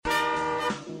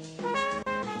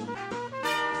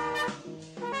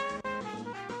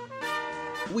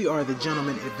We are the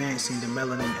gentlemen advancing the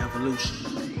melanin evolution.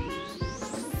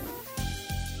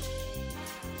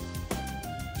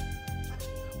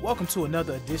 Welcome to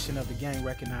another edition of the Gang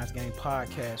Recognized Gang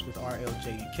podcast with RLJ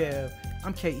and Kev.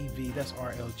 I'm KEV, that's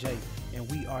RLJ,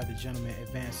 and we are the gentlemen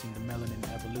advancing the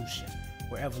melanin evolution,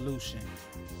 where evolution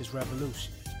is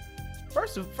revolution.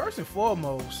 First and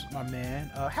foremost, my man,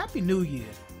 Happy New Year.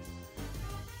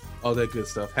 All that good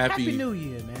stuff. Happy New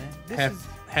Year, man.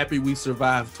 Happy we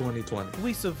survived 2020.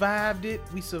 We survived it.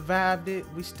 We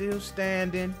still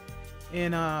standing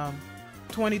in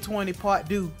 2020 part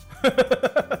due.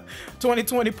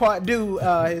 2020 part due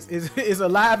is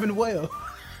alive and well.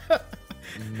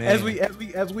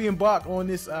 as we embark on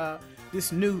this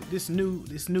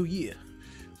new year.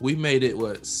 We made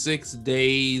it 6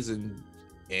 days and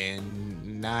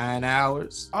 9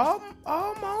 hours.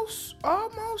 Almost,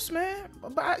 man.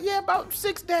 About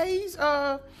 6 days.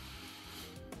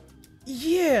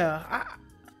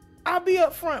 I'll be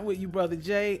up front with you, brother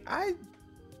Jay.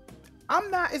 I'm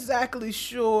not exactly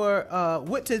sure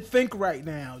what to think right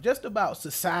now, just about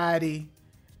society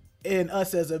and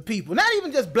us as a people. Not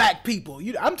even just black people.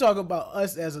 I'm talking about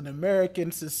us as an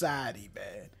American society,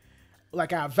 man.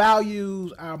 Like our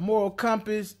values, our moral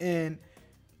compass, and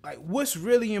like what's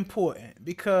really important.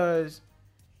 Because,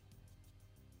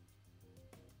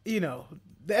 the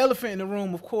elephant in the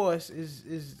room, of course,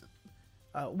 is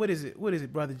what is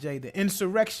it, brother Jay? The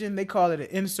insurrection. They call it an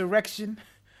insurrection.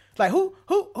 Like who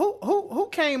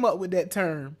came up with that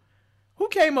term? Who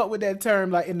came up with that term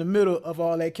like in the middle of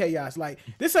all that chaos? Like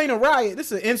this ain't a riot,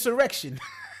 this is an insurrection.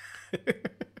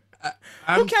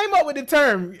 Who came up with the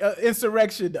term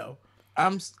insurrection though?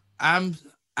 I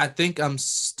think I'm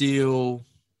still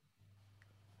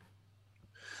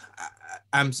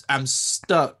I'm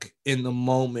stuck in the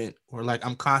moment where like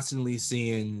I'm constantly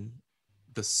seeing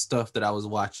the stuff that I was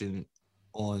watching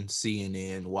on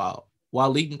CNN while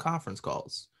leading conference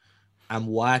calls. I'm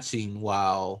watching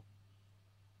while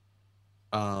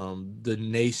the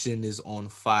nation is on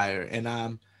fire,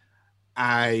 and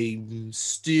I'm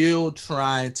still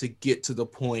trying to get to the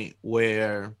point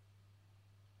where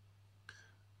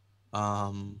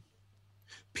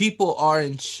people are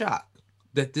in shock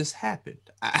that this happened.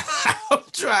 I'm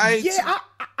trying. Yeah,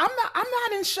 I'm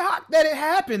not in shock that it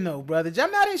happened though, brother.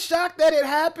 I'm not in shock that it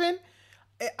happened.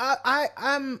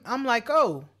 I'm like,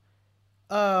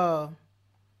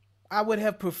 I would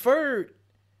have preferred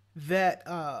that,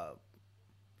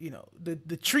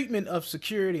 the treatment of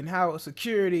security and how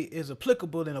security is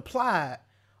applicable and applied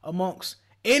amongst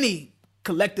any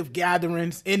collective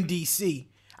gatherings in DC.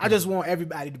 I just want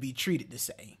everybody to be treated the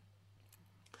same.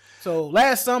 So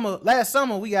last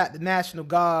summer we got the National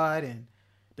Guard and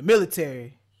the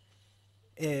military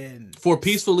and for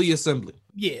peacefully assembling.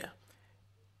 Yeah.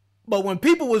 But when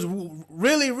people was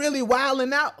really, really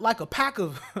wilding out like a pack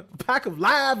of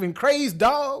live and crazed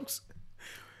dogs,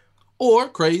 or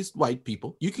crazed white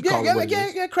people, you could call it what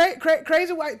it is.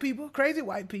 Crazy white people,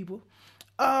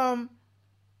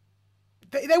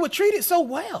 they were treated so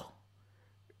well.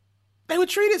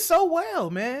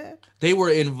 Man. They were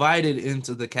invited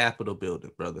into the Capitol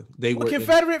building, brother. They were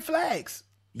Confederate flags.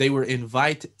 They were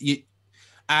invited.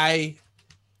 I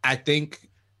think.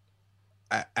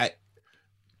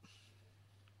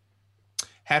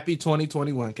 Happy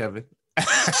 2021, Kevin.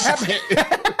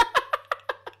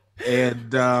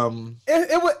 And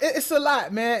it's a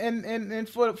lot, man. And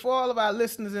for all of our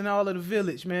listeners and all of the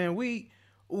village, man, we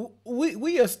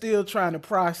are still trying to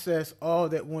process all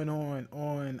that went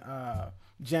on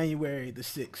January the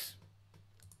 6th,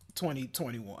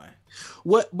 2021.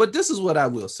 But this is what I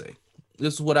will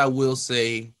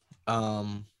say.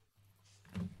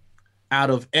 Out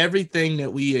of everything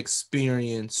that we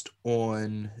experienced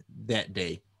on that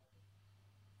day,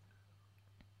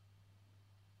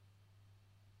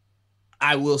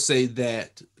 I will say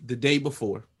that the day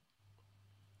before,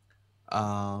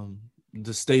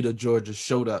 the state of Georgia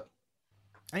showed up.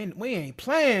 We ain't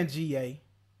playing, GA.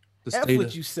 That's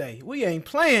what you say. We ain't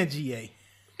playing, GA.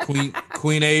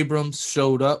 Queen Abrams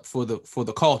showed up for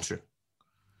the culture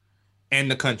and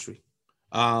the country.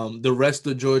 The rest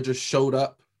of Georgia showed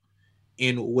up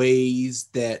in ways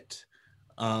that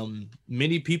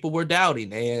many people were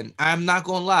doubting. And I'm not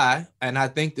going to lie, and I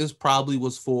think this probably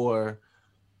was for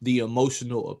the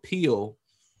emotional appeal.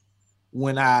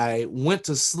 When I went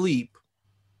to sleep,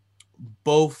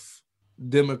 both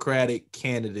Democratic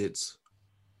candidates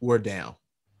were down.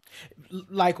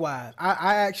 Likewise,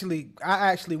 I actually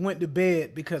went to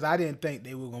bed because I didn't think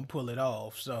they were going to pull it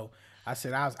off. So I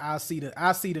said, I'll see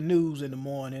the news in the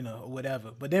morning or whatever.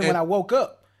 But then when I woke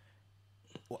up,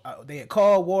 they had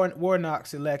called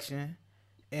Warnock's election,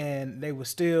 and they were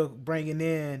still bringing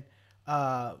in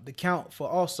the count for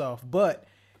Ossoff, but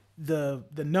the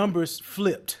numbers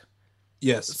flipped.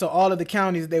 Yes. So all of the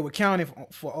counties they were counting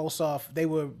for Ossoff, they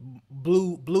were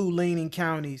blue leaning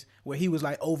counties where he was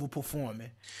like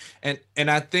overperforming. And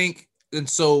I think, and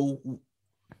so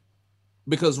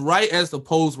because right as the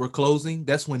polls were closing,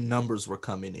 that's when numbers were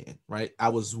coming in, right? I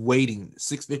was waiting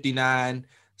 6:59,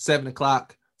 7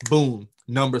 o'clock, boom,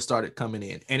 numbers started coming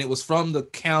in. And it was from the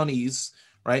counties,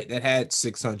 right, that had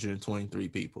 623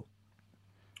 people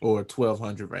or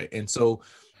 1,200, right? And so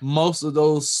most of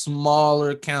those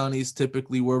smaller counties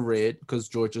typically were red because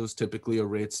Georgia is typically a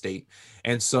red state.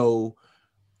 And so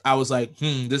I was like,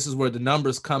 this is where the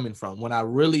numbers coming from. When I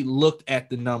really looked at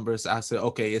the numbers, I said,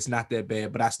 okay, it's not that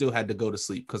bad, but I still had to go to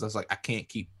sleep because I was like, I can't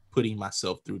keep putting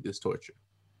myself through this torture.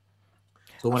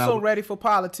 So when I'm so ready for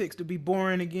politics to be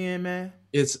boring again, man.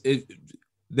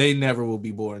 They never will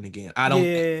be boring again. I don't.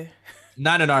 Yeah.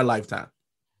 Not in our lifetime.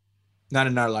 Not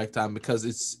in our lifetime, because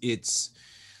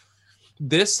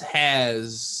this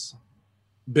has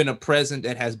been a present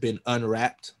that has been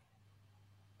unwrapped.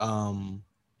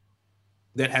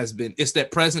 It's that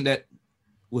present that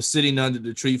was sitting under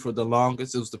the tree for the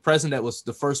longest. It was the present that was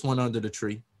the first one under the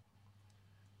tree,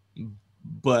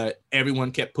 but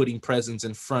everyone kept putting presents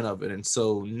in front of it. And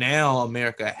so now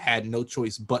America had no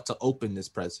choice but to open this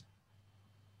present.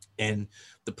 And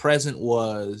the present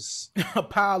was a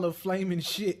pile of flaming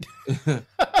shit.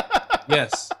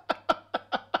 Yes.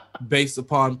 Based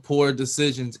upon poor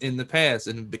decisions in the past.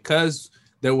 And because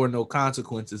there were no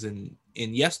consequences in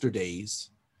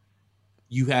yesterday's,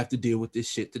 you have to deal with this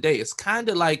shit today. It's kind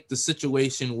of like the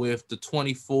situation with the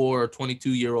 24 or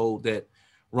 22-year-old that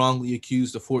wrongly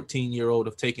accused a 14-year-old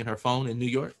of taking her phone in New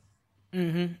York.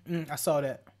 I saw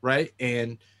that. Right?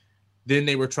 And then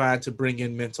they were trying to bring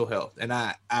in mental health. And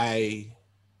I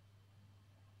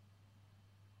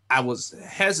was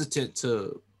hesitant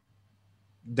to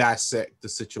dissect the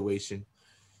situation.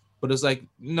 But it's like,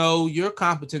 no, you're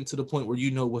competent to the point where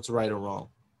you know what's right or wrong.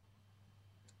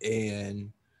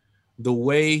 And the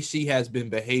way she has been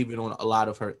behaving on a lot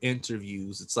of her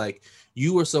interviews, it's like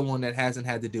you are someone that hasn't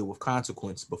had to deal with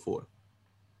consequence before.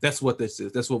 That's what this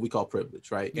is. That's what we call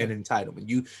privilege, right? Yeah. And entitlement.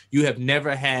 You have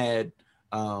never had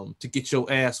to get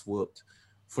your ass whooped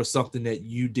for something that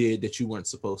you did that you weren't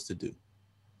supposed to do.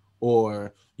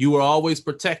 Or you were always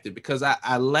protected, because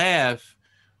I laugh.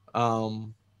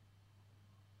 And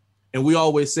we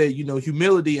always say,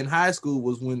 humility in high school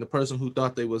was when the person who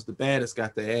thought they was the baddest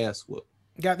got their ass whooped.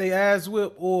 Got their ass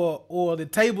whipped, or the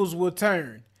tables will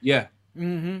turn. Yeah.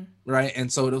 Right.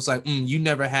 And so it was like, you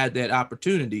never had that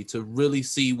opportunity to really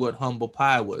see what humble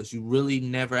pie was. You really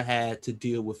never had to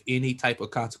deal with any type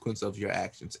of consequence of your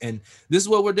actions. And this is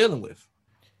what we're dealing with.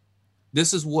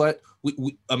 This is what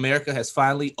America has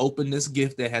finally opened, this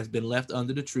gift that has been left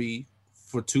under the tree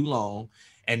for too long.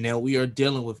 And now we are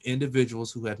dealing with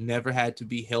individuals who have never had to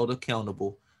be held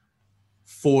accountable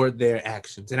for their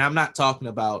actions. And I'm not talking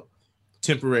about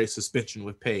temporary suspension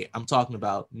with pay. I'm talking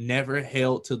about never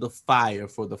held to the fire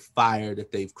for the fire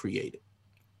that they've created.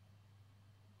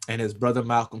 And as Brother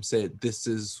Malcolm said, this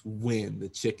is when the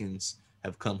chickens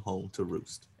have come home to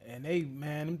roost. And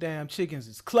them damn chickens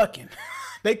is clucking.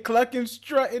 They clucking,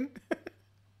 strutting.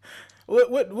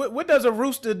 What does a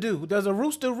rooster do? Does a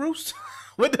rooster roost?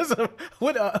 What does a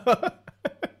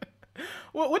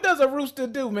rooster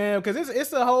do, man? Because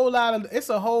it's a whole lot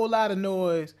of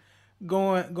noise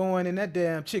going in that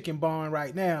damn chicken barn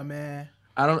right now, man.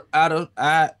 I'm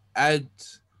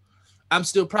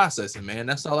still processing, man.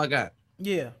 That's all I got.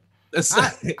 Yeah.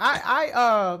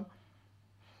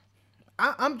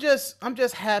 I'm just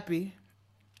happy.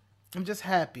 I'm just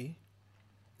happy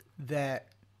that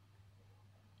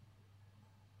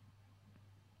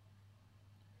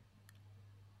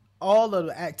all of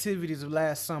the activities of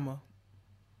last summer,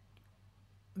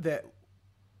 that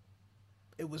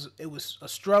it was a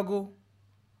struggle,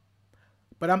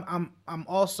 but I'm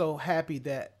also happy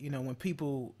that when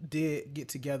people did get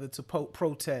together to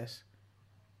protest,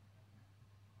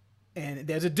 and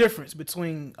there's a difference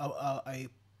between a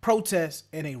protest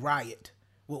and a riot.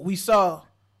 What we saw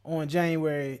on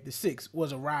January the 6th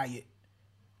was a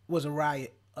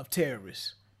riot of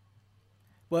terrorists.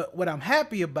 But what I'm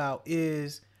happy about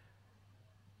is,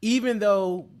 even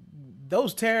though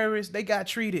those terrorists, they got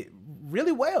treated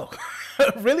really well,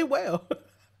 really well.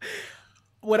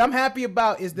 What I'm happy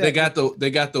about is that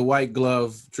they got the white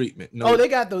glove treatment. They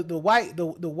got the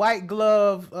white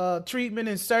glove treatment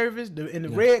and service, and the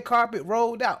red carpet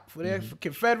rolled out for their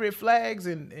Confederate flags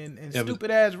and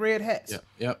stupid ass red hats.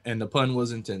 Yep. And the pun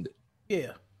was intended.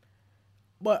 Yeah.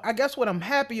 But I guess what I'm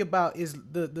happy about is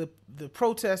the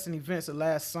protests and events of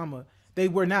last summer. They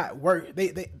were not worse.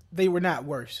 They were not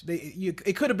worse.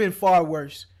 It could have been far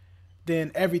worse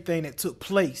than everything that took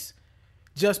place,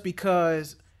 just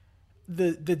because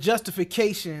the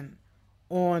justification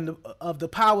of the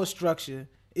power structure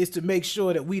is to make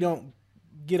sure that we don't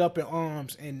get up in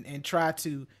arms and try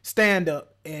to stand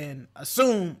up and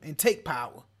assume and take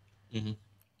power. Mm-hmm.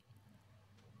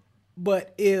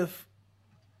 But if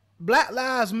Black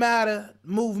Lives Matter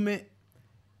movement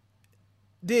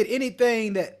did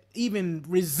anything that even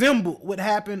resembled what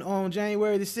happened on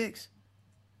January the 6th,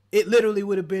 it literally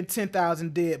would have been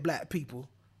 10,000 dead black people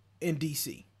in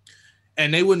D.C.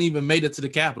 And they wouldn't even made it to the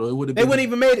Capitol. It would have been. They wouldn't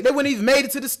even made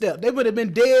it to the step. They would have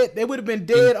been dead. They would have been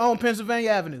dead on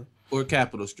Pennsylvania Avenue or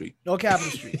Capitol Street. Or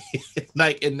Capitol Street.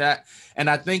 Like in that, and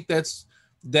I think that's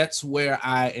where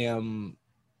I am.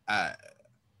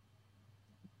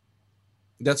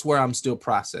 That's where I'm still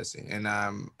processing, and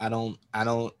I don't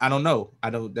know.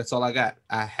 That's all I got.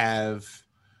 I have.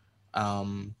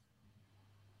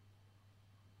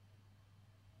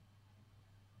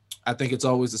 I think it's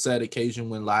always a sad occasion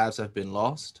when lives have been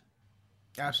lost.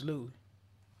 Absolutely.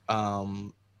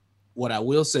 What I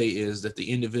will say is that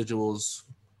the individuals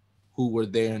who were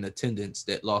there in attendance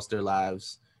that lost their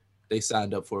lives, they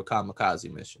signed up for a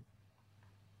kamikaze mission.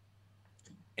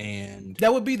 And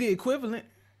that would be the equivalent.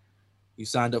 You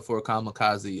signed up for a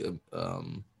kamikaze.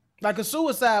 Like a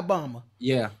suicide bomber.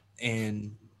 Yeah.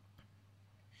 And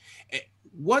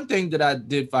one thing that I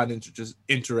did find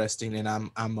interesting, and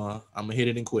I'm a hit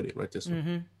it and quit it right this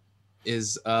one,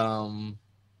 is the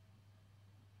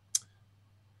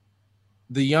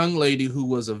young lady who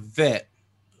was a vet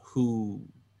who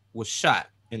was shot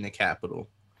in the Capitol.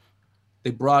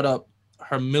 They brought up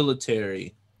her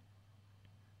military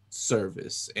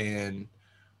service and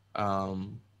her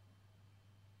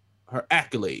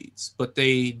accolades, but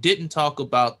they didn't talk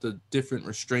about the different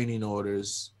restraining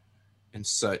orders and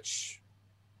such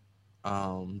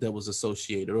that was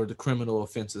associated, or the criminal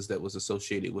offenses that was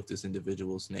associated with this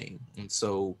individual's name. And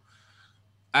so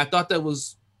I thought that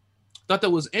was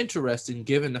interesting,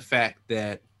 given the fact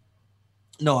that,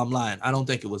 no, I'm lying. I don't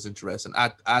think it was interesting.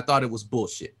 I thought it was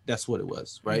bullshit. That's what it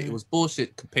was, right? Mm-hmm. It was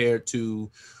bullshit compared to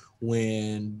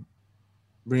when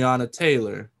Breonna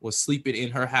Taylor was sleeping in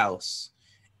her house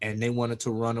and they wanted to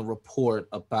run a report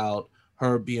about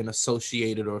her being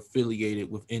associated or affiliated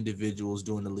with individuals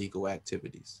doing illegal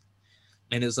activities.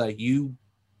 And it's like, you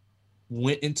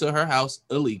went into her house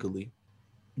illegally,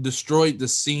 destroyed the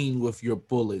scene with your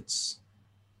bullets,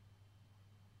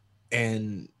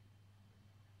 and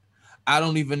I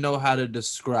don't even know how to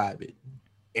describe it.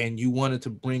 And you wanted to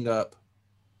bring up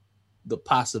the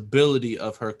possibility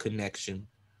of her connection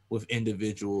with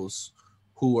individuals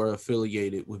who are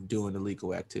affiliated with doing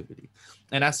illegal activity.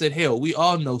 And I said, hell, we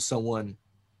all know someone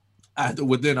either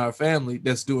within our family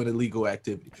that's doing illegal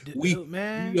activity. We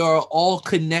are all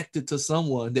connected to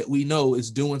someone that we know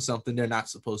is doing something they're not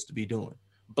supposed to be doing,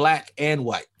 black and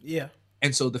white. Yeah.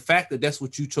 And so the fact that that's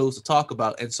what you chose to talk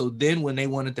about, and so then when they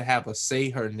wanted to have a say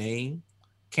her name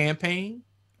campaign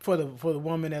for the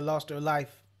woman that lost her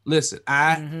life. Listen,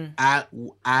 I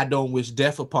don't wish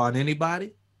death upon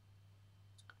anybody.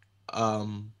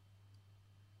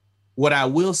 What I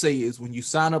will say is, when you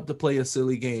sign up to play a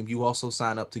silly game, you also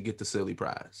sign up to get the silly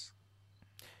prize.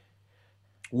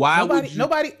 Nobody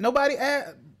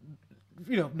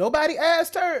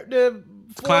asked her to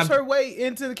force her way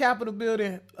into the Capitol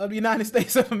building of the United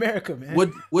States of America, man.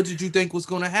 What did you think was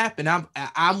going to happen?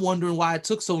 I'm wondering why it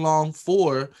took so long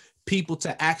for people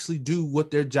to actually do what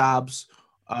their jobs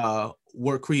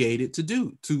were created to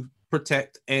do, to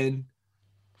protect and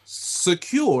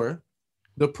secure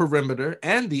the perimeter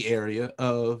and the area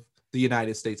of the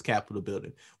United States Capitol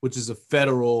building, which is a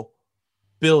federal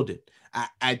building.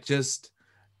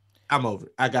 I'm over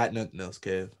it. I got nothing else,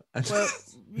 Kev. Well,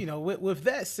 with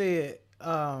that said,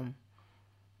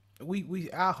 we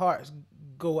our hearts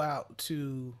go out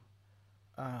to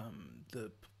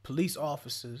the police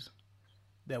officers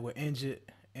that were injured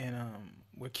and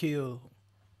were killed,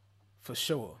 for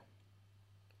sure.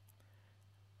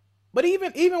 But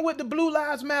even with the Blue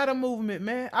Lives Matter movement,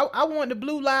 man, I want the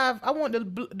Blue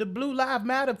Lives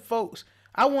Matter folks.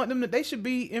 I want them they should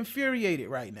be infuriated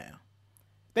right now.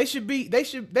 They should be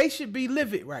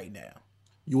livid right now.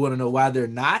 You want to know why they're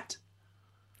not?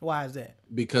 Why is that?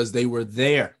 Because they were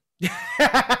there.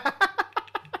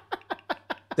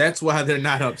 That's why they're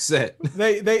not upset.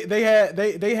 They had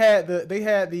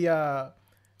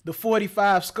the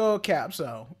 45 skull caps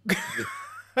on.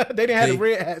 They didn't have the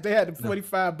red hats. They had the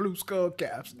 45 blue skull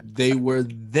caps. They were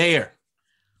there.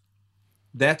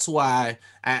 That's why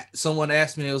someone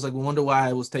asked me, it was like, wonder why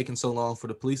it was taking so long for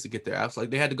the police to get there. I was like,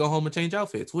 they had to go home and change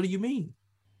outfits. What do you mean?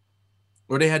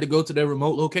 Or they had to go to their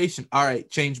remote location. All right,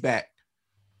 change back.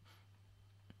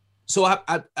 So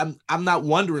I'm not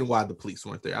wondering why the police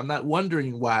weren't there. I'm not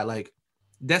wondering why. Like,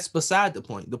 that's beside the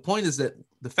point. The point is that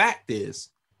the fact is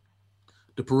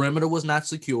the perimeter was not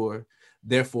secure.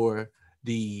 Therefore,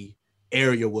 the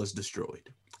area was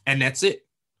destroyed. And that's it.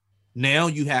 Now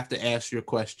you have to ask your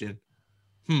question.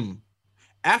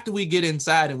 After we get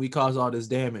inside and we cause all this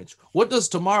damage, what does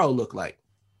tomorrow look like?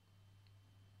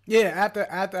 Yeah, after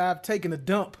I've taken a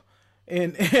dump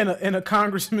in a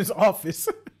congressman's office,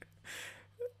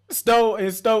 stole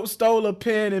a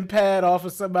pen and pad off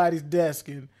of somebody's desk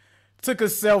and took a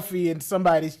selfie in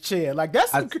somebody's chair. Like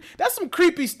that's some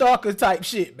creepy stalker type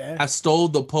shit, man. I stole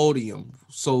the podium.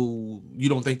 So you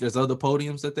don't think there's other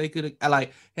podiums that they could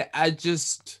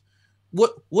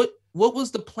what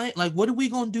was the plan? Like, what are we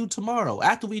gonna do tomorrow?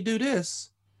 After we do this,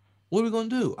 what are we gonna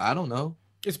do? I don't know.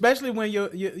 Especially when you're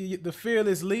the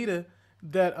fearless leader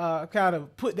that kind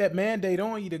of put that mandate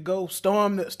on you to go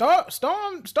storm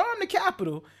the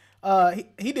Capitol.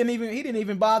 He didn't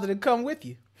even bother to come with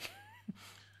you.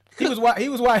 He was watching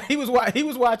you.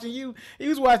 He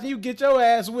was watching you get your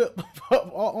ass whipped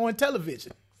on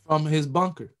television from his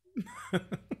bunker.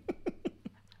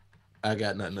 I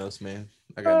got nothing else, man.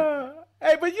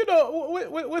 Hey, but you know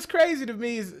what's crazy to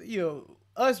me is, you know,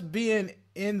 us being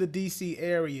in the DC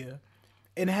area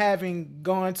and having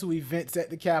gone to events at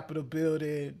the Capitol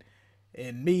building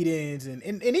and meetings and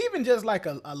even just like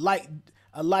a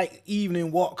light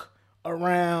evening walk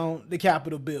around the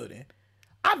Capitol building.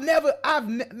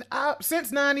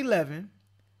 Since 9/11,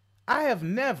 I have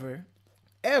never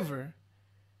ever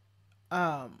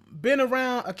been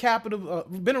around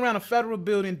a federal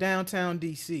building downtown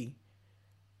DC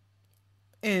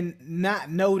and not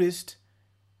noticed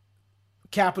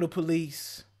Capitol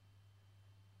Police,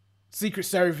 Secret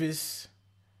Service,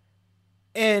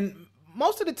 and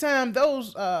most of the time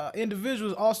those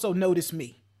individuals also notice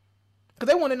me because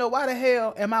they want to know why the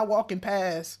hell am I walking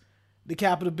past the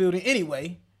Capitol building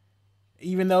anyway,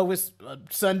 even though it's a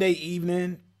Sunday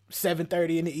evening,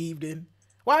 7:30 in the evening.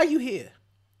 Why are you here?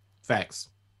 Facts.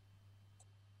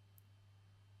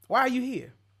 Why are you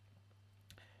here?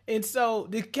 And so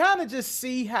to kind of just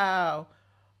see how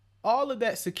all of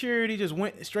that security just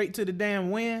went straight to the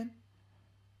damn wind.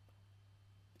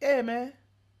 Yeah, man.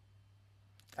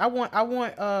 I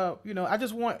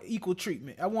just want equal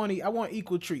treatment. I want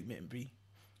equal treatment, B.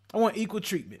 I want equal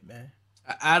treatment, man.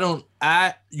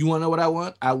 You want to know what I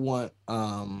want? I want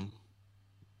an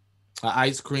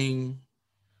ice cream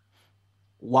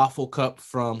waffle cup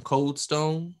from Cold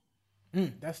Stone.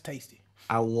 That's tasty.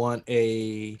 I want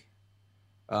I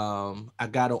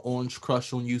got an orange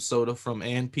crush on you soda from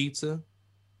And Pizza.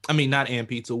 I mean, not And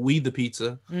Pizza, We the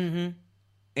Pizza. Mm-hmm.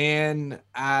 And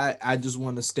I just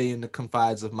want to stay in the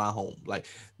confines of my home, like,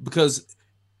 because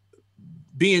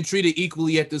being treated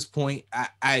equally at this point,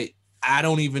 I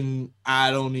don't even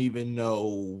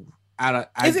know.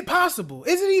 Is it possible?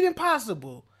 Is it even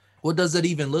possible? What does it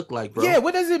even look like, bro? Yeah,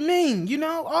 what does it mean? You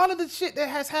know, all of the shit that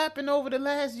has happened over the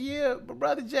last year,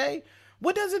 Brother Jay.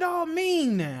 What does it all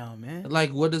mean now, man?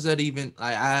 Like, what does that even?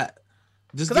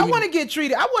 Because I want to get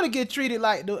treated. I want to get treated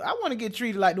like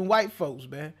the white folks,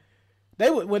 man. They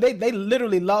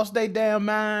literally lost their damn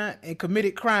mind and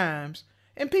committed crimes,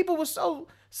 and people were so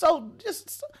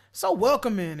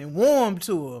welcoming and warm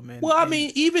to them. Well, I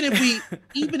mean, even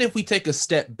if we take a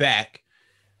step back,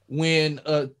 when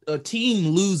a team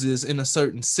loses in a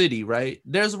certain city, right?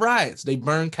 There's riots. They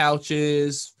burn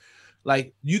couches.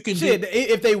 Like, you can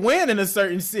if they win in a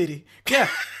certain city, yeah,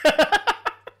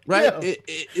 right. Yeah.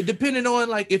 It depending on,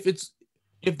 like, if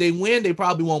they win, they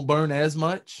probably won't burn as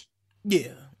much.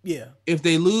 Yeah. If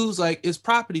they lose, like, it's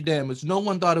property damage. No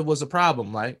one thought it was a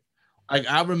problem. Like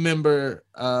I remember,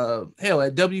 hell,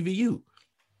 at WVU,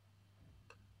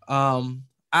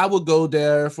 I would go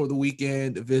there for the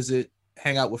weekend to visit,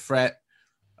 hang out with frat,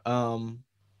 and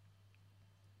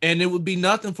it would be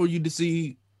nothing for you to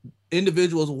see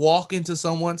individuals walk into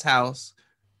someone's house,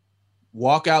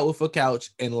 walk out with a couch,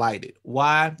 and light it.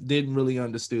 Why? Didn't really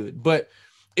understood. But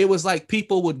it was like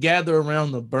people would gather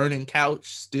around the burning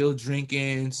couch, still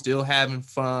drinking, still having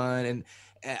fun. And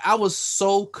I was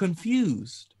so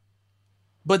confused.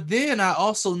 But then I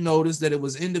also noticed that it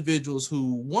was individuals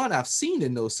who, one, I've seen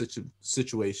in those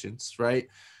situations, right?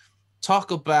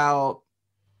 Talk about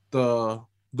the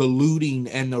looting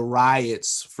and the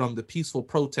riots from the peaceful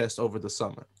protest over the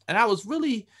summer. And I was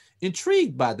really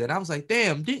intrigued by that. I was like,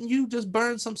 damn, didn't you just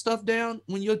burn some stuff down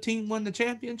when your team won the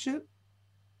championship?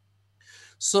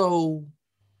 So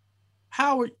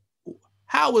How are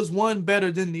how is one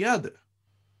better than the other?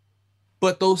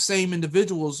 But those same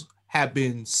individuals have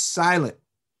been silent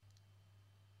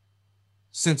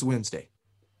since Wednesday.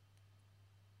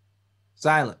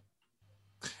 Silent.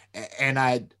 And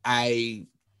I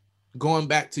going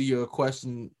back to your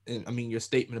question, and I mean your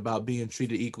statement about being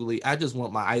treated equally, I just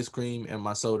want my ice cream and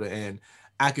my soda, and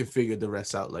I can figure the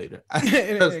rest out later.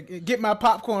 Get my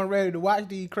popcorn ready to watch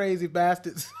these crazy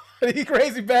bastards. These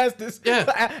crazy bastards.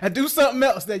 Yeah. I do something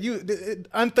else that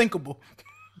unthinkable.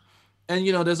 And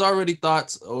there's already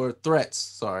thoughts or threats.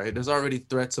 Sorry, there's already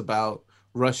threats about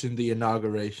rushing the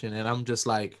inauguration, and I'm just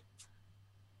like,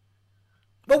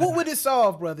 but what would it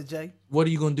solve, Brother Jay? What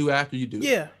are you gonna do after you do it?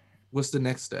 Yeah. What's the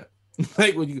next step?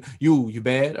 Like, what you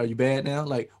bad? Are you bad now?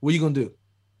 Like, what are you gonna do?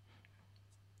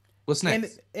 What's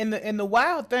next? And the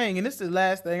wild thing, and this is the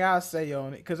last thing I'll say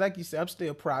on it, because like you said, I'm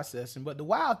still processing. But the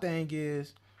wild thing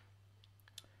is,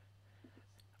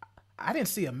 I didn't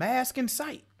see a mask in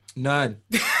sight. None.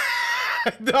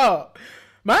 Dog.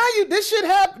 Mind you, this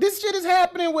shit is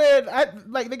happening where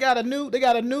they got a new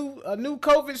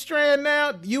COVID strand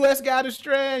now. The US got a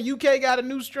strand, UK got a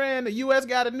new strand, the US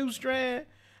got a new strand.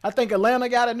 I think Atlanta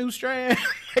got a new strand.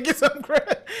 I guess I'm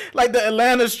like the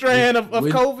Atlanta strand of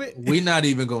COVID. We're not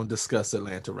even gonna discuss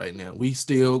Atlanta right now. We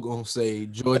still gonna say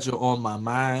Georgia on my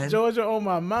mind. Georgia on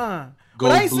my mind.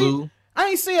 Go blue. I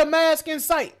ain't see a mask in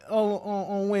sight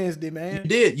on Wednesday, man. You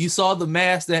did. You saw the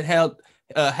mask that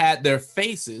had their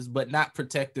faces, but not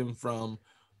protect them from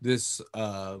this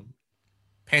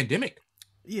pandemic.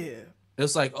 Yeah.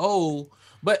 It's like,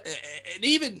 but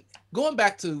even going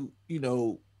back to,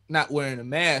 not wearing a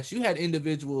mask, you had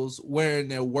individuals wearing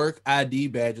their work ID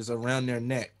badges around their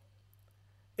neck.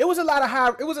 It was a lot of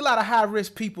high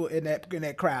risk people in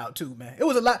that crowd too, man. It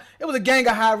was a gang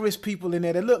of high risk people in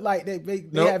there that looked like they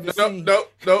haven't seen. No.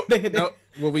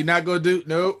 What we not gonna do?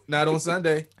 Nope, not on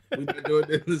Sunday. We're not doing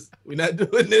this. We're not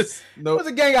doing this. No. It was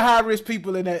a gang of high risk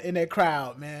people in that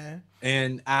crowd, man.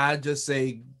 And I just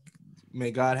say,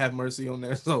 may God have mercy on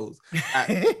their souls.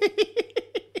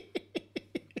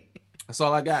 That's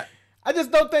all I got. I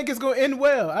just don't think it's gonna end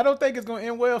well. I don't think it's gonna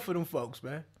end well for them folks,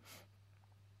 man.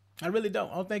 I really don't.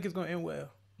 I don't think it's gonna end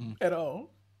well at all.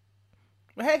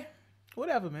 But hey,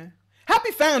 whatever, man.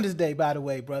 Happy Founders Day, by the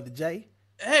way, Brother Jay.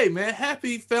 Hey, man,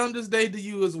 happy Founders Day to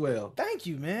you as well. Thank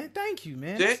you, man.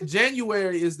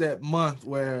 January is that month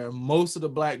where most of the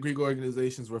Black Greek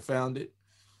organizations were founded.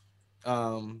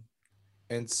 And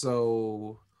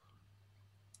so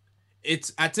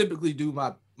I typically do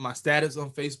my status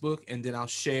on Facebook, and then I'll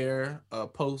share a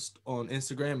post on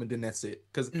Instagram, and then that's it.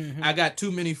 Because I got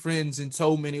too many friends in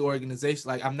so many organizations.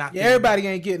 Like, I'm not. Yeah, everybody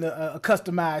ain't getting a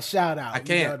customized shout out. I can't.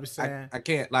 You know what I'm saying? I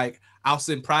can't. Like, I'll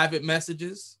send private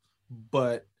messages,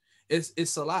 but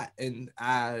it's a lot, and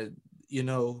I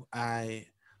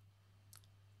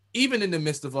even in the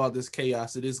midst of all this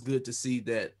chaos, it is good to see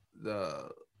that the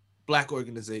Black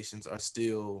organizations are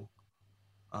still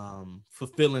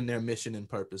fulfilling their mission and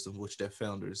purpose of which their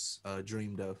founders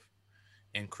dreamed of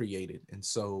and created.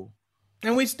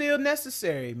 And we still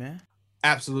necessary, man.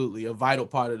 Absolutely, a vital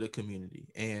part of the community.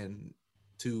 And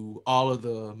to all of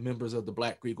the members of the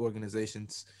Black Greek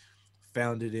organizations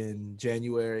founded in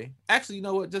January. Actually, you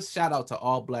know what? Just shout out to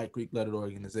all Black Greek lettered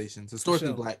organizations,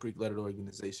 historically Black Greek lettered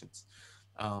organizations,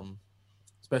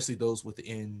 especially those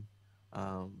within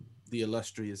the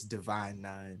illustrious Divine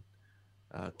Nine.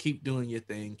 Keep doing your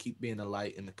thing, keep being a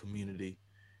light in the community,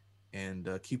 and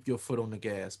keep your foot on the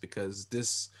gas, because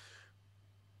this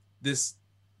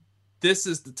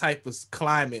is the type of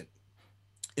climate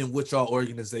in which our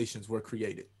organizations were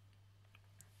created.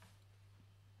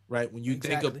 Right? When you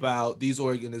think about these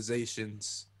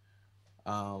organizations,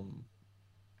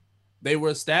 they were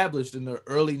established in the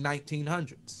early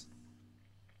 1900s,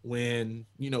 when,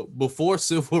 before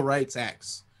civil rights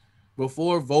acts,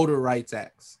 before voter rights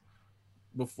acts,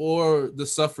 before the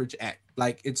suffrage act.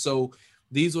 And so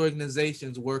these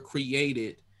organizations were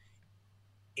created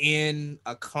in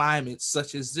a climate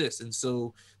such as this. And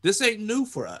so this ain't new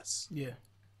for us. Yeah.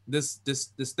 This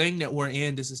thing that we're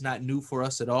in, this is not new for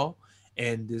us at all.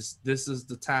 And this is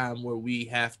the time where we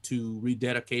have to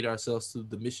rededicate ourselves to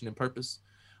the mission and purpose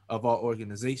of our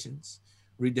organizations,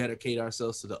 rededicate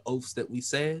ourselves to the oaths that we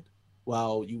said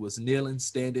while you was kneeling,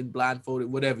 standing, blindfolded,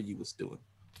 whatever you was doing.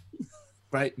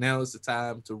 Right now is the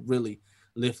time to really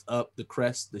lift up the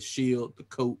crest, the shield, the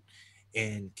coat,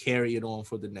 and carry it on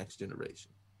for the next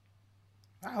generation.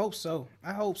 I hope so,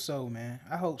 man.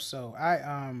 I hope so.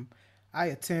 I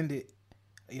attended,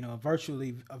 a virtual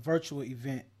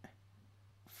event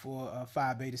for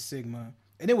Phi Beta Sigma,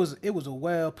 and it was a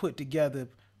well put together,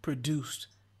 produced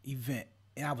event,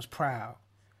 and I was proud.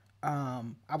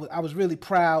 I was really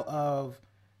proud of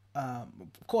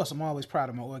course, I'm always proud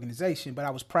of my organization, but I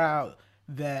was proud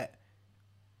that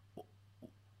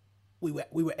we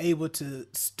were able to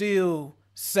still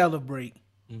celebrate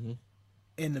Mm-hmm.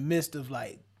 in the midst of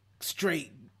like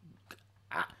straight.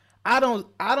 I, I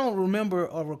don't remember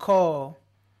or recall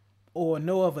or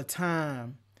know of a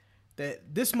time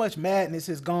that this much madness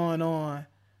has gone on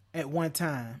at one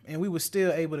time, and we were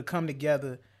still able to come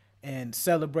together and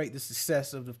celebrate the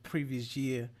success of the previous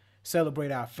year,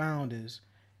 celebrate our founders,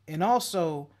 and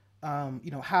also,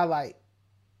 highlight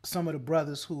some of the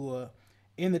brothers who are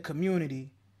in the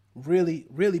community,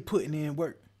 really putting in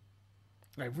work,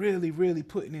 like really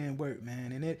putting in work,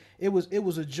 man. And it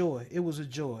was a joy. It was a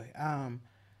joy.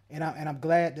 And I'm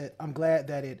glad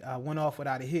that it went off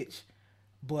without a hitch.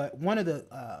 But one of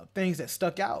the things that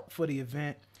stuck out for the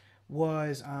event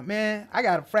was, man, I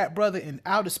got a frat brother in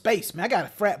outer space, man. I got a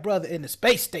frat brother in the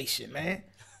space station, man.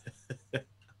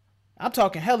 I'm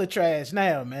talking hella trash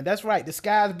now, man. That's right. The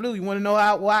sky's blue. You want to know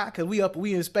why? Because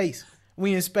we in space.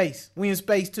 We in space. We in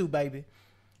space too, baby.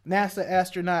 NASA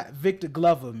astronaut Victor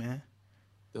Glover, man.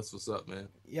 That's what's up, man.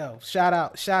 Yo, shout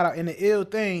out. And the ill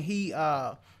thing, he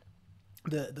the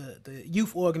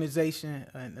youth organization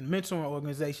and the mentoring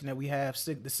organization that we have,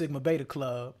 the Sigma Beta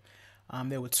Club,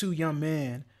 there were two young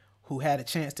men who had a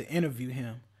chance to interview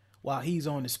him while he's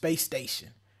on the space station.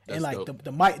 That's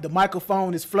and like the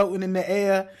microphone is floating in the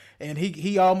air, and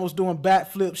he almost doing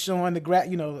backflips, showing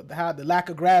how the lack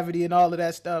of gravity and all of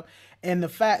that stuff, and the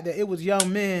fact that it was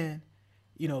young men,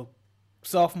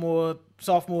 sophomore,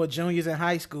 juniors in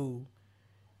high school,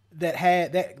 that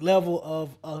had that level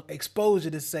of exposure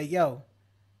to say, yo,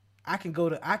 I can go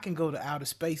to outer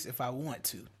space if I want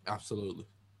to. Absolutely.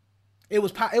 It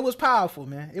was powerful,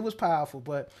 man. It was powerful.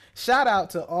 But shout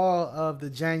out to all of the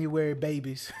January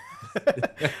babies.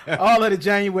 all of the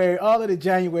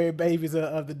January babies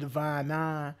of the Divine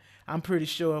Nine. I'm pretty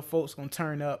sure folks gonna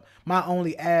turn up. My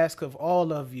only ask of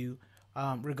all of you,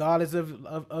 regardless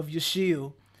of your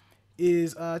shield,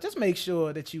 is just make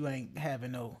sure that you ain't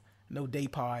having no day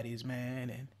parties, man.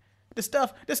 And the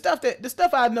stuff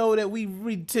I know that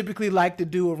we typically like to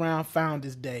do around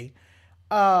Founders Day.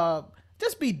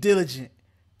 Just be diligent.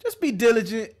 Just be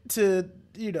diligent to,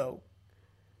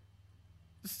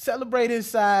 celebrate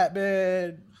inside,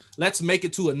 man. Let's make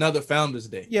it to another Founders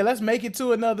Day. Yeah, let's make it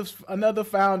to another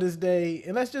Founders Day,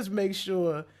 and let's just make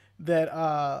sure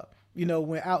that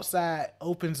when outside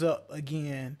opens up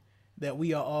again, that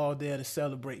we are all there to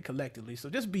celebrate collectively. So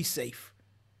just be safe.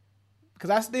 Because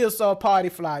I still saw party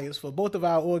flyers for both of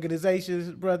our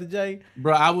organizations, Brother Jay.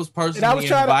 Bro, I was personally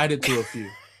invited to a few.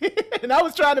 And I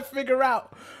was trying to figure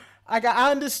out, like,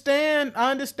 I understand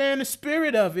the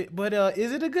spirit of it, but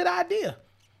is it a good idea?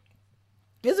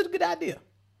 Is it a good idea?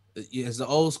 As the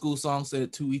old school song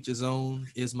said, to each his own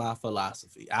is my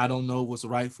philosophy. I don't know what's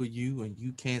right for you, and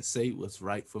you can't say what's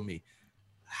right for me.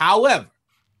 However,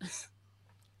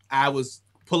 I was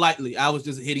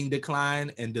just hitting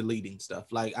decline and deleting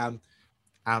stuff. Like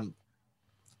God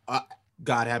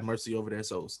have mercy over their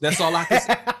souls. That's all I can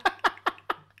say.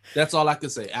 That's all I can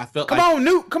say. I felt Come on,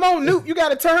 Newt. You got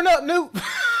to turn up, Newt.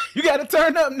 You got to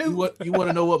turn up, Newt. You want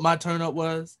to know what my turn up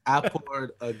was? I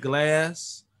poured a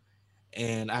glass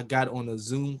and I got on a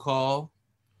Zoom call.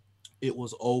 It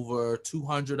was over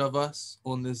 200 of us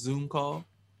on this Zoom call.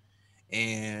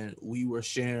 And we were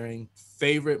sharing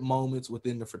favorite moments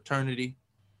within the fraternity.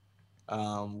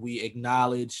 We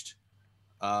acknowledged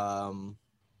the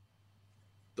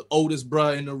oldest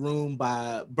bruh in the room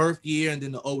by birth year, and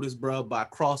then the oldest bruh by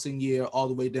crossing year, all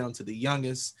the way down to the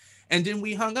youngest. And then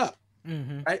we hung up.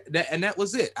 Mm-hmm. Right? That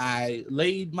was it. I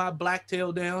laid my black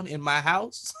tail down in my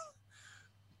house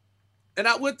and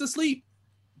I went to sleep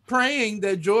praying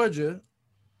that Georgia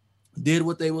did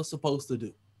what they were supposed to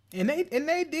do. And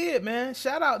they did, man.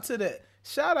 Shout out to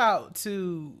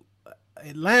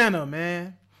Atlanta,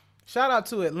 man. Shout out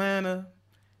to Atlanta.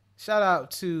 Shout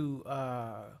out to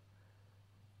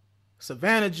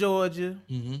Savannah, Georgia.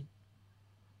 Mm-hmm.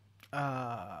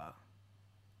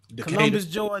 Columbus,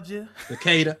 Georgia.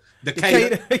 Decatur.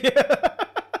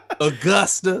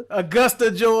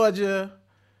 Augusta, Georgia.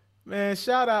 Man,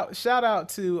 shout out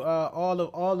to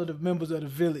all of the members of the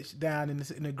village down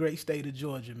in the great state of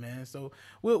Georgia, man. So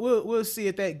we'll see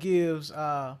if that gives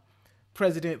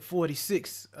President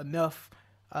 46 enough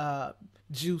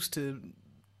juice to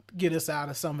get us out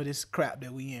of some of this crap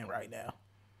that we in right now.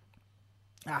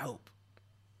 I hope.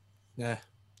 Yeah.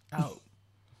 I hope.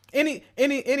 Any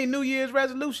New Year's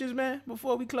resolutions, man,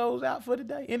 before we close out for the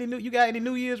day? You got any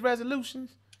New Year's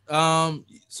resolutions? So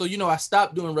I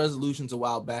stopped doing resolutions a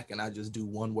while back and I just do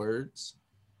one words.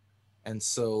 And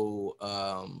so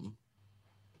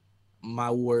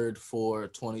my word for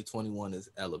 2021 is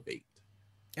elevate.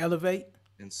 Elevate.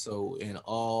 And so in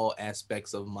all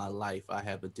aspects of my life, I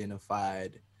have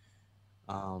identified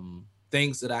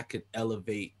things that I could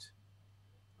elevate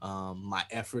my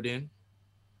effort in,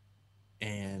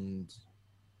 and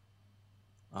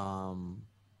um,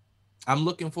 I'm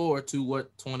looking forward to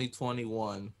what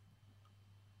 2021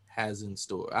 has in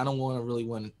store. I don't want to really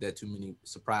want that too many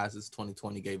surprises.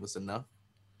 2020 gave us enough.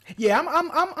 Yeah,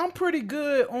 I'm pretty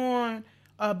good on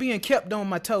being kept on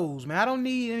my toes, man. I don't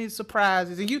need any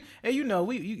surprises. And you know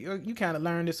you kind of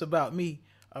learned this about me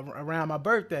around my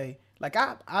birthday. Like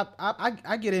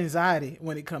I get anxiety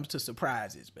when it comes to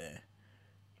surprises, man.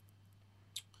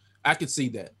 I can see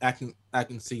that. I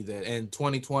can see that. And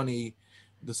 2020,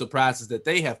 the surprises that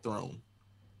they have thrown.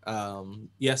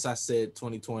 Yes, I said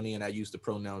 2020, and I used the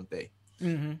pronoun they.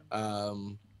 Mm-hmm.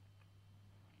 Um,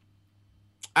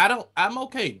 I don't. I'm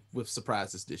okay with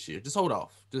surprises this year. Just hold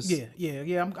off. Just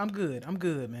Yeah. I'm good. I'm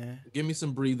good, man. give me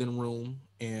some breathing room,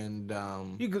 and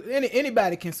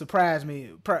Anybody can surprise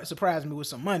me with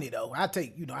some money though. I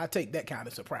take that kind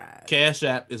of surprise. Cash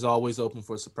App is always open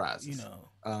for You surprises. know,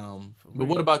 for But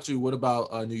what real. about you? What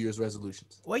about New Year's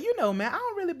resolutions? Well, you know, man, I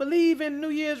don't really believe in New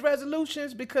Year's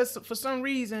resolutions because for some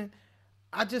reason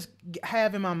I just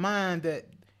have in my mind that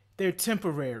they're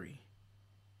temporary.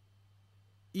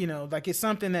 You know, like it's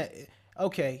something that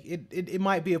okay, it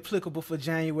might be applicable for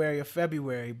January or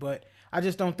February, but I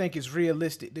just don't think it's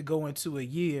realistic to go into a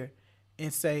year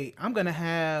and say I'm gonna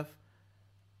have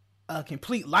a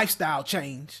complete lifestyle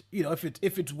change. You know, if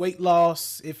it's weight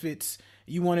loss, if it's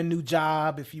you want a new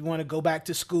job, if you want to go back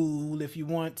to school, if you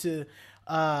want to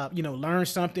learn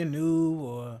something new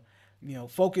or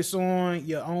focus on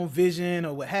your own vision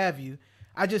or what have you.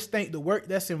 I just think the work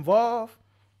that's involved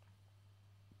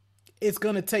it's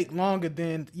gonna take longer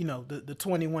than the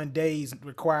 21 days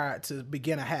required to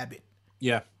begin a habit.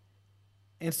 Yeah,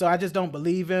 And so I just don't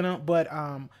believe in them. But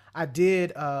I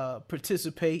did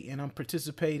participate, and I'm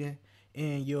participating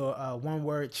in your one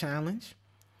word challenge.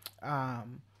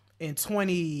 In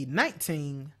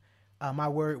 2019, my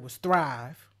word was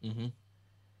thrive, mm-hmm.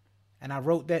 and I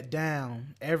wrote that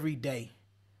down every day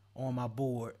on my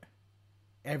board.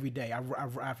 Every day,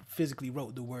 I physically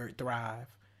wrote the word thrive.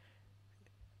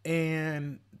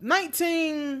 And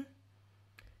 19,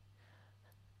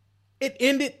 it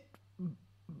ended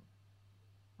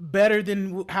better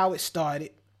than how it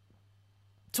started.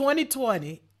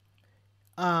 2020,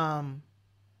 it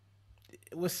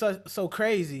was so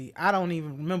crazy. I don't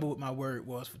even remember what my word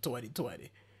was for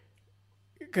 2020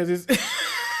 because it's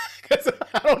because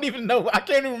I don't even know. I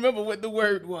can't even remember what the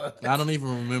word was. I don't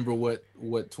even remember what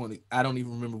 20. I don't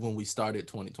even remember when we started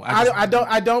 2020. I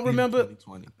don't remember.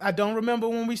 2020. I don't remember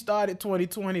when we started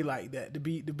 2020 like that. To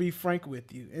be frank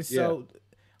with you, and so,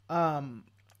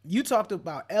 you talked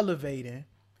about elevating.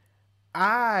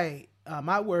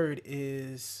 My word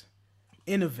is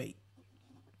innovate.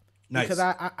 Nice. Because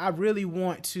I really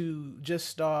want to just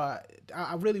start.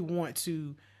 I really want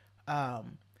to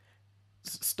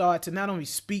start to not only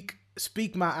speak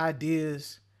my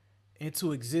ideas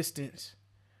into existence,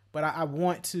 but I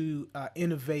want to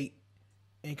innovate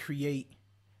and create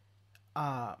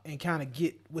and kind of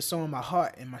get what's on my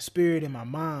heart and my spirit and my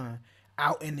mind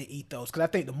out in the ethos. Because I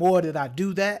think the more that I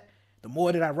do that, the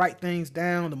more that I write things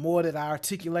down, the more that I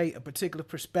articulate a particular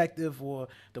perspective, or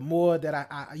the more that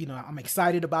I'm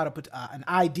excited about an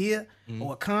idea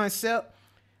or a concept,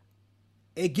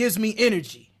 it gives me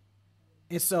energy.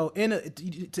 And so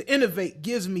to innovate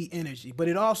gives me energy, but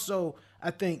it also,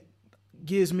 I think,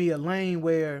 gives me a lane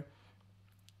where,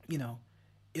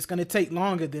 it's going to take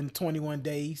longer than 21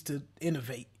 days to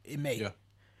innovate. It may. Yeah.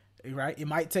 Right? It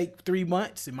might take 3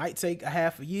 months. It might take a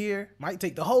half a year. It might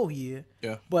take the whole year.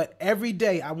 Yeah. But every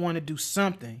day I want to do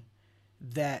something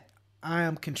that I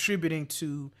am contributing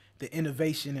to the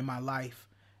innovation in my life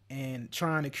and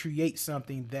trying to create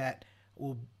something that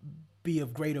will be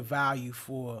of greater value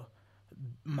for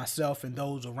myself and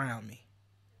those around me.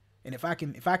 And if I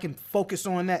can focus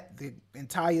on that the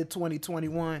entire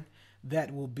 2021,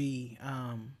 that will be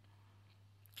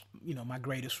my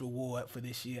greatest reward for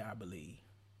this year, I believe.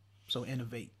 So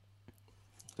innovate.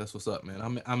 That's what's up,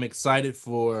 man. I'm excited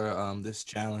for this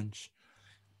challenge,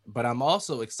 but I'm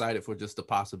also excited for just the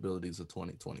possibilities of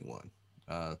 2021.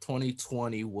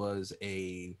 2020 was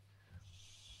a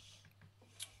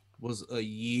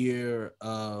year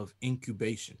of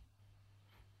incubation,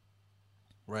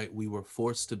 right? We were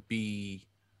forced to be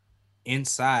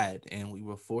inside, and we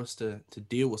were forced to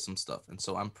deal with some stuff. And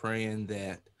so I'm praying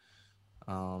that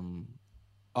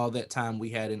all that time we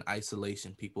had in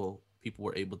isolation, people People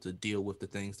were able to deal with the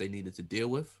things they needed to deal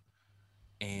with,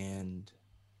 and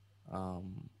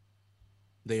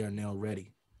they are now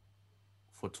ready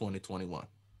for 2021.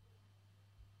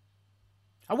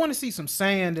 I want to see some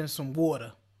sand and some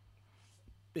water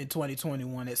in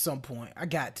 2021 at some point. I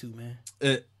got to, man.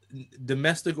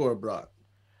 Domestic or abroad?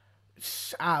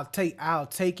 I'll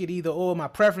take it either or. My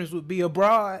preference would be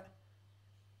abroad.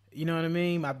 You know what I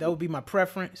mean? That would be my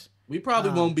preference. We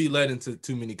probably won't be led into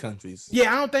too many countries.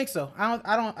 Yeah, I don't think so. I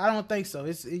don't think so.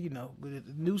 It's, you know,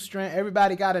 new strand.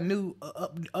 Everybody got a new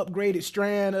upgraded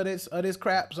strand of this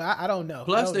crap. So I don't know.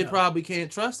 Plus, they probably can't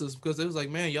trust us because it was like,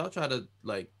 man, y'all try to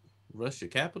like rush your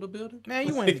Capitol building. Man,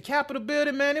 you went to the Capitol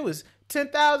building, man. It was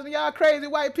 10,000 of y'all crazy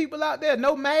white people out there,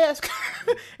 no mask.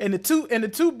 and the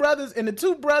two brothers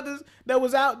that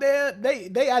was out there,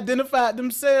 they identified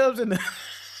themselves and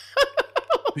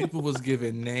people was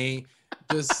giving name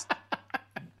just.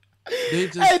 Hey,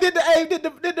 did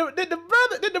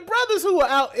the brothers who were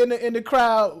out in the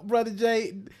crowd, Brother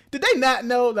Jay, did they not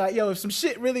know, like, yo, if some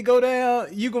shit really go down,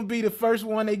 you gonna be the first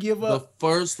one they give up? The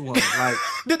first one, like,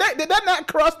 did that not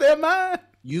cross their mind?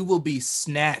 You will be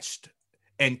snatched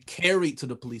and carried to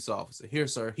the police officer. Here,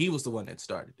 sir, he was the one that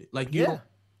started it. Like, you don't,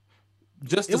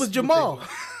 just it was Jamal.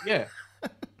 Yeah.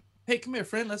 Hey, come here,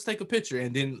 friend. Let's take a picture,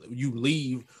 and then you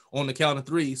leave on the count of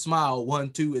 3. Smile,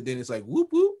 1, 2, and then it's like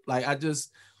whoop whoop. Like,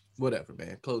 whatever,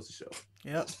 man. Close the show.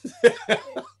 Yep.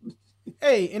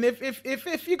 Hey, and if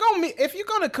you're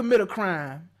gonna commit a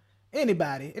crime,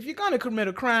 anybody, if you're gonna commit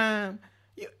a crime,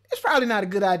 it's probably not a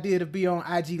good idea to be on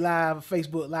IG Live or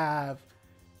Facebook Live,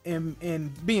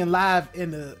 and being live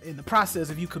in the process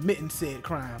of you committing said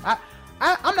crime.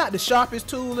 I'm not the sharpest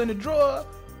tool in the drawer,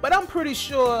 but I'm pretty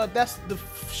sure that's the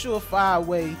surefire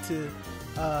way to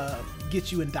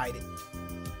get you indicted.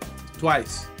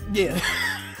 Twice. Yeah.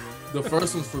 The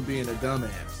first one's for being a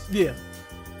dumbass. Yeah,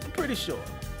 I'm pretty sure.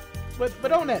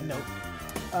 But on that note,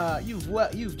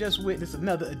 you've just witnessed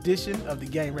another edition of the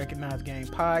Game Recognized Game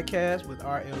podcast with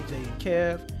RLJ and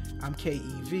Kev. I'm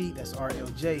KEV, that's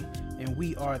RLJ, and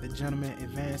we are the gentlemen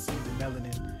advancing the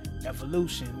melanin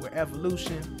evolution, where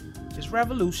evolution is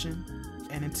revolution.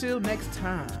 And until next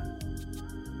time,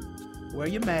 wear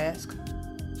your mask.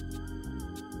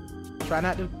 Try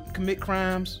not to commit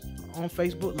crimes on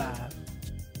Facebook Live.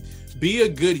 Be a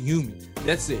good human.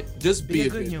 That's it. Just be a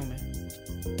good human.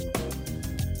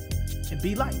 And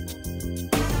be light.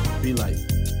 Be light.